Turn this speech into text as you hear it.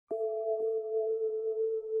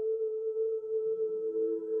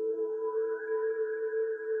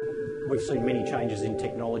we've seen many changes in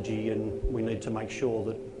technology, and we need to make sure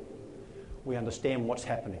that we understand what's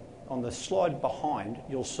happening. On the slide behind,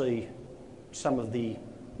 you'll see some of the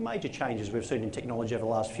major changes we've seen in technology over the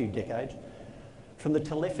last few decades. From the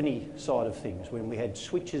telephony side of things, when we had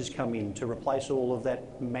switches come in to replace all of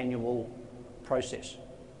that manual process,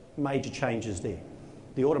 major changes there.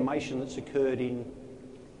 The automation that's occurred in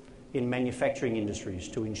manufacturing industries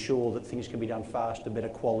to ensure that things can be done faster, better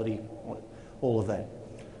quality, all of that.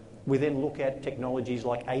 We then look at technologies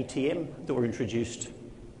like ATM that were introduced,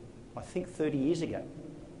 I think 30 years ago.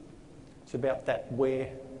 It's about that, where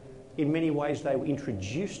in many ways they were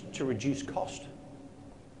introduced to reduce cost,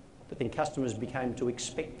 but then customers became to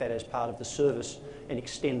expect that as part of the service and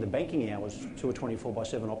extend the banking hours to a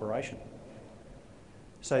 24/7 operation.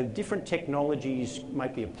 So different technologies may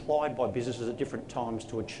be applied by businesses at different times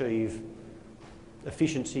to achieve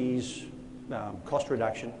efficiencies, cost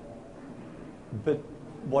reduction, but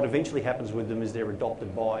what eventually happens with them is they're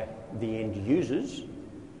adopted by the end users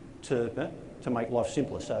to make life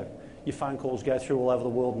simpler. So your phone calls go through all over the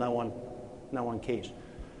world, no one cares.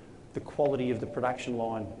 The quality of the production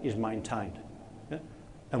line is maintained. Yeah?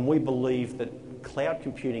 And we believe that cloud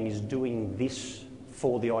computing is doing this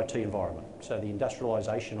for the IT environment. So the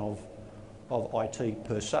industrialisation of IT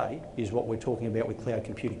per se is what we're talking about with cloud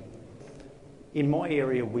computing. In my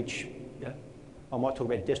area, which I might talk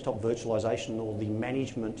about desktop virtualisation or the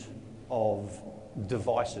management of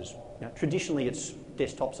devices. Traditionally it's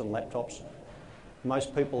desktops and laptops.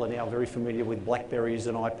 Most people are now very familiar with Blackberries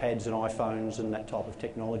and iPads and iPhones and that type of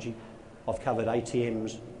technology. I've covered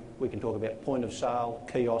ATMs. We can talk about point of sale,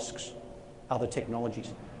 kiosks, other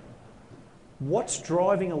technologies. What's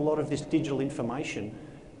driving a lot of this digital information,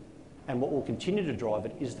 and what will continue to drive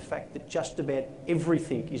it, is the fact that just about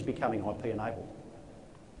everything is becoming IP enabled.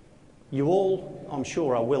 You all, I'm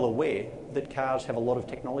sure, are well aware that cars have a lot of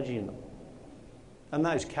technology in them. And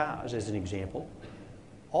those cars, as an example,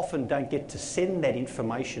 often don't get to send that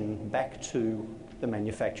information back to the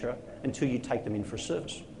manufacturer until you take them in for a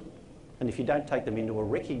service. And if you don't take them into a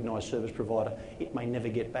recognised service provider, it may never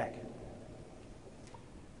get back.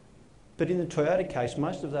 But in the Toyota case,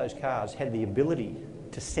 most of those cars had the ability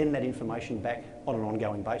to send that information back on an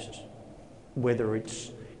ongoing basis. Whether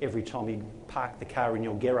it's every time you park the car in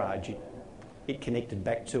your garage, it connected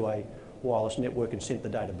back to a wireless network and sent the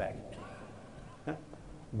data back.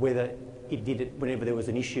 Whether it did it whenever there was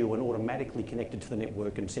an issue and automatically connected to the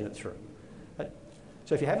network and sent it through.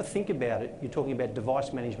 So if you have a think about it, you're talking about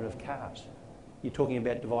device management of cars. You're talking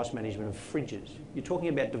about device management of fridges. You're talking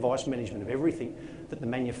about device management of everything that the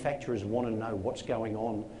manufacturers want to know what's going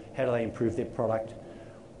on, how do they improve their product,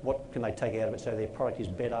 what can they take out of it so their product is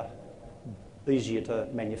better, easier to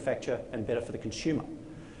manufacture and better for the consumer.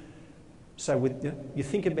 So you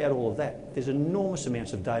think about all of that, there's enormous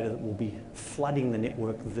amounts of data that will be flooding the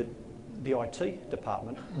network that the IT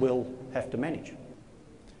department will have to manage.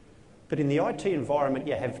 But in the IT environment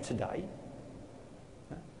you have today,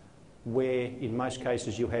 where in most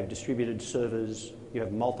cases you have distributed servers, you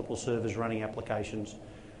have multiple servers running applications,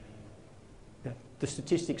 the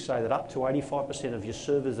statistics say that up to 85% of your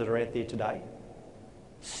servers that are out there today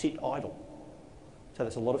sit idle. So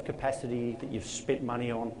there's a lot of capacity that you've spent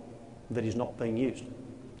money on that is not being used.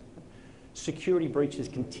 Security breaches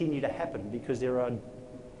continue to happen because there are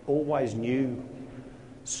always new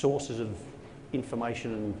sources of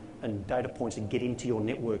information and data points that get into your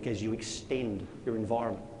network as you extend your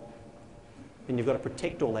environment. And you've got to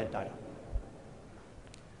protect all that data.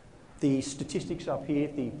 The statistics up here,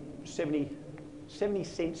 the 70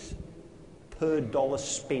 cents per dollar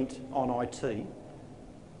spent on IT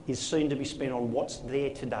is seen to be spent on what's there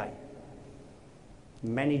today.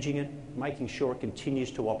 Managing it, making sure it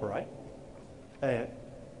continues to operate. And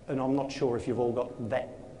I'm not sure if you've all got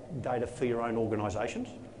that data for your own organisations,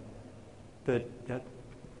 but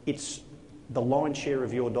it's the lion's share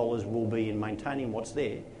of your dollars will be in maintaining what's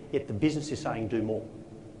there, yet the business is saying do more.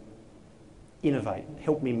 Innovate,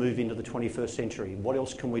 help me move into the 21st century. What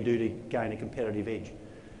else can we do to gain a competitive edge?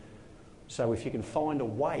 So if you can find a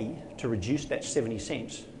way to reduce that 70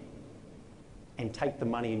 cents and take the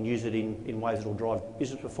money and use it in ways that will drive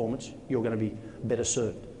business performance, you're going to be better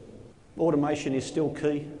served. Automation is still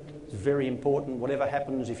key. It's very important. Whatever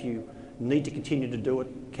happens, if you need to continue to do it,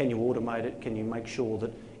 can you automate it? Can you make sure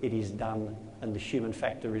that it is done and the human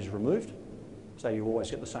factor is removed? So you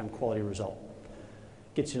always get the same quality result.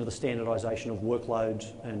 Gets into the standardisation of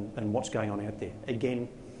workloads and what's going on out there. Again,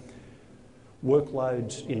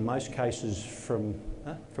 workloads in most cases from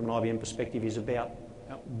an IBM perspective is about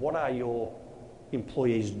what are your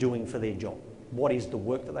employees doing for their job? What is the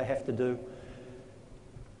work that they have to do?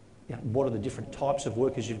 what are the different types of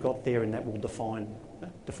workers you've got there, and that will define a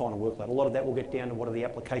workload. A lot of that will get down to what are the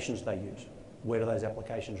applications they use, where do those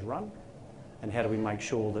applications run, and how do we make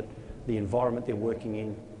sure that the environment they're working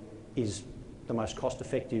in is the most cost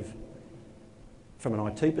effective from an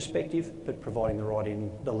IT perspective, but providing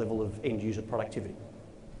the level of end user productivity.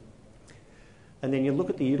 And then you look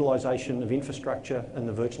at the utilisation of infrastructure and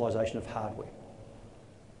the virtualisation of hardware.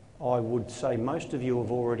 I would say most of you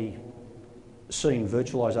have already seen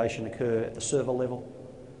virtualisation occur at the server level.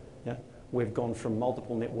 Yeah? We've gone from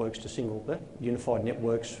multiple networks to single unified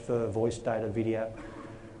networks for voice, data, video.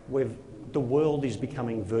 The world is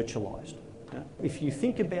becoming virtualised. Yeah? If you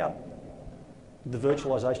think about the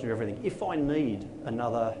virtualisation of everything, if I need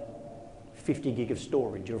another 50 gig of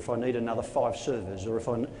storage, or if I need another 5 servers, or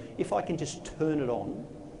if I can just turn it on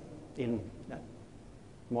in, you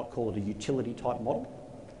might call it a utility type model,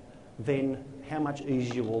 then how much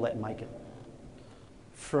easier will that make it?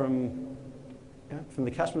 From the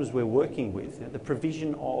customers we're working with, the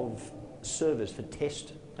provision of servers for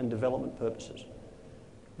test and development purposes.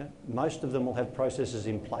 Most of them will have processes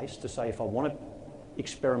in place to say, if I want to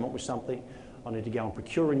experiment with something, I need to go and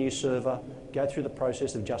procure a new server, go through the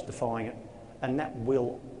process of justifying it, and that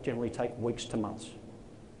will generally take weeks to months.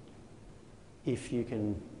 If you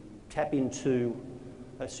can tap into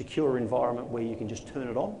a secure environment where you can just turn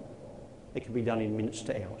it on, it can be done in minutes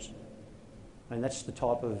to hours. And that's the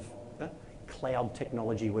type of cloud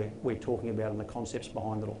technology we're talking about and the concepts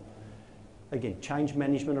behind it all. Again, change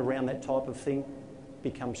management around that type of thing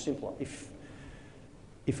becomes simpler.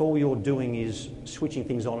 If all you're doing is switching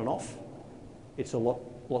things on and off, it's a lot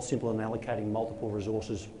simpler than allocating multiple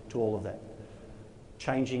resources to all of that.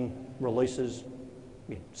 Changing releases,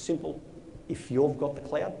 simple. If you've got the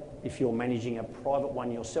cloud, if you're managing a private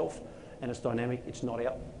one yourself and it's dynamic, it's not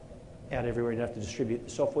out everywhere. You don't have to distribute the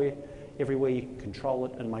software. Everywhere you can control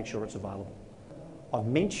it and make sure it's available. I've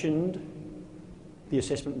mentioned the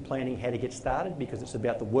assessment and planning, how to get started, because it's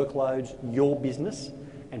about the workloads, your business,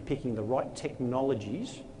 and picking the right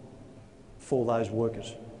technologies for those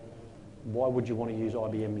workers. Why would you want to use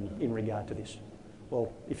IBM in regard to this?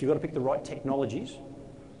 Well, if you've got to pick the right technologies,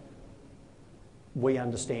 we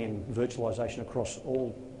understand virtualisation across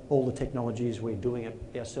all the technologies. We're doing it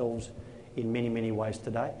ourselves in many, many ways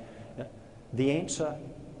today. The answer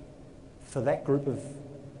for that group of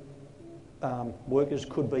workers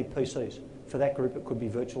could be PCs. For that group, it could be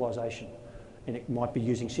virtualisation. And it might be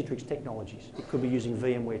using Citrix technologies. It could be using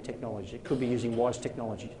VMware technology. It could be using WISE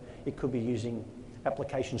technologies. It could be using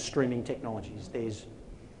application streaming technologies. There's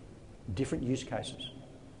different use cases.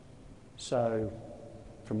 So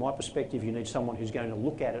from my perspective, you need someone who's going to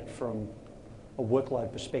look at it from a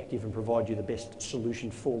workload perspective and provide you the best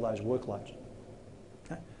solution for those workloads.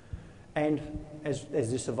 Okay? And as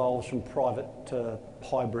this evolves from private to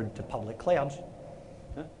hybrid to public clouds,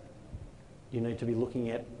 you need to be looking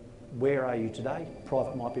at where are you today.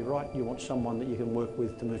 Private might be right. You want someone that you can work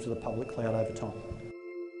with to move to the public cloud over time.